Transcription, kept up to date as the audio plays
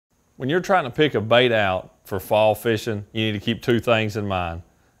When you're trying to pick a bait out for fall fishing, you need to keep two things in mind,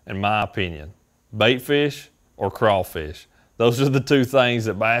 in my opinion. Bait fish or crawfish. Those are the two things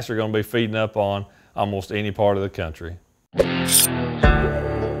that bass are going to be feeding up on almost any part of the country.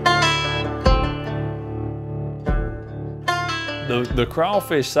 The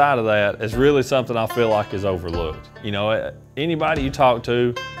crawfish side of that is really something I feel like is overlooked. You know, anybody you talk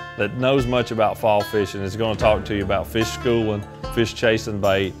to that knows much about fall fishing is going to talk to you about fish schooling, fish chasing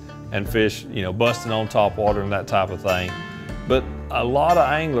bait, and fish, you know, busting on top water and that type of thing. But a lot of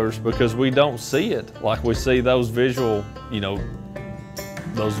anglers, because we don't see it like we see those visual, you know,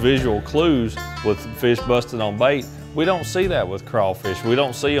 those visual clues with fish busting on bait, we don't see that with crawfish. We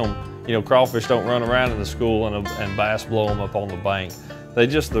don't see them, you know, crawfish don't run around in the school and bass blow them up on the bank.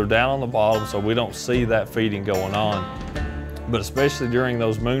 They're down on the bottom, so we don't see that feeding going on. But especially during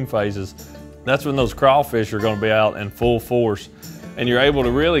those moon phases, that's when those crawfish are going to be out in full force. And you're able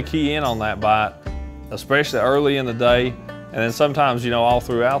to really key in on that bite, especially early in the day, and then sometimes, you know, all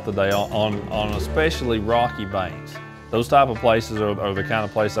throughout the day on especially rocky banks. Those type of places are the kind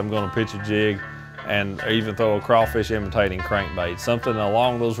of place I'm going to pitch a jig and even throw a crawfish imitating crankbait. Something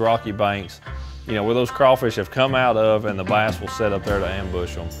along those rocky banks, you know, where those crawfish have come out of and the bass will set up there to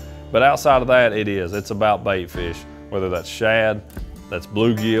ambush them. But outside of that, it's about bait fish, whether that's shad, that's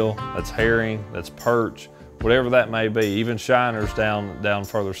bluegill, that's herring, that's perch, whatever that may be, even shiners down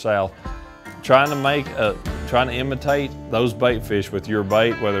further south. Trying to imitate those bait fish with your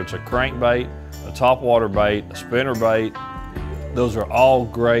bait, whether it's a crankbait, a topwater bait, a spinner bait, those are all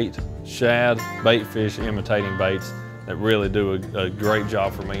great shad, bait fish imitating baits that really do a great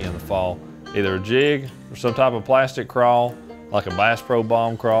job for me in the fall. Either a jig or some type of plastic crawl, like a Bass Pro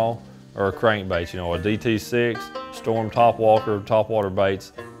bomb crawl, or a crankbait, you know, a DT6, Storm topwater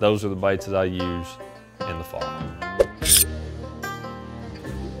baits. Those are the baits that I use in the fall.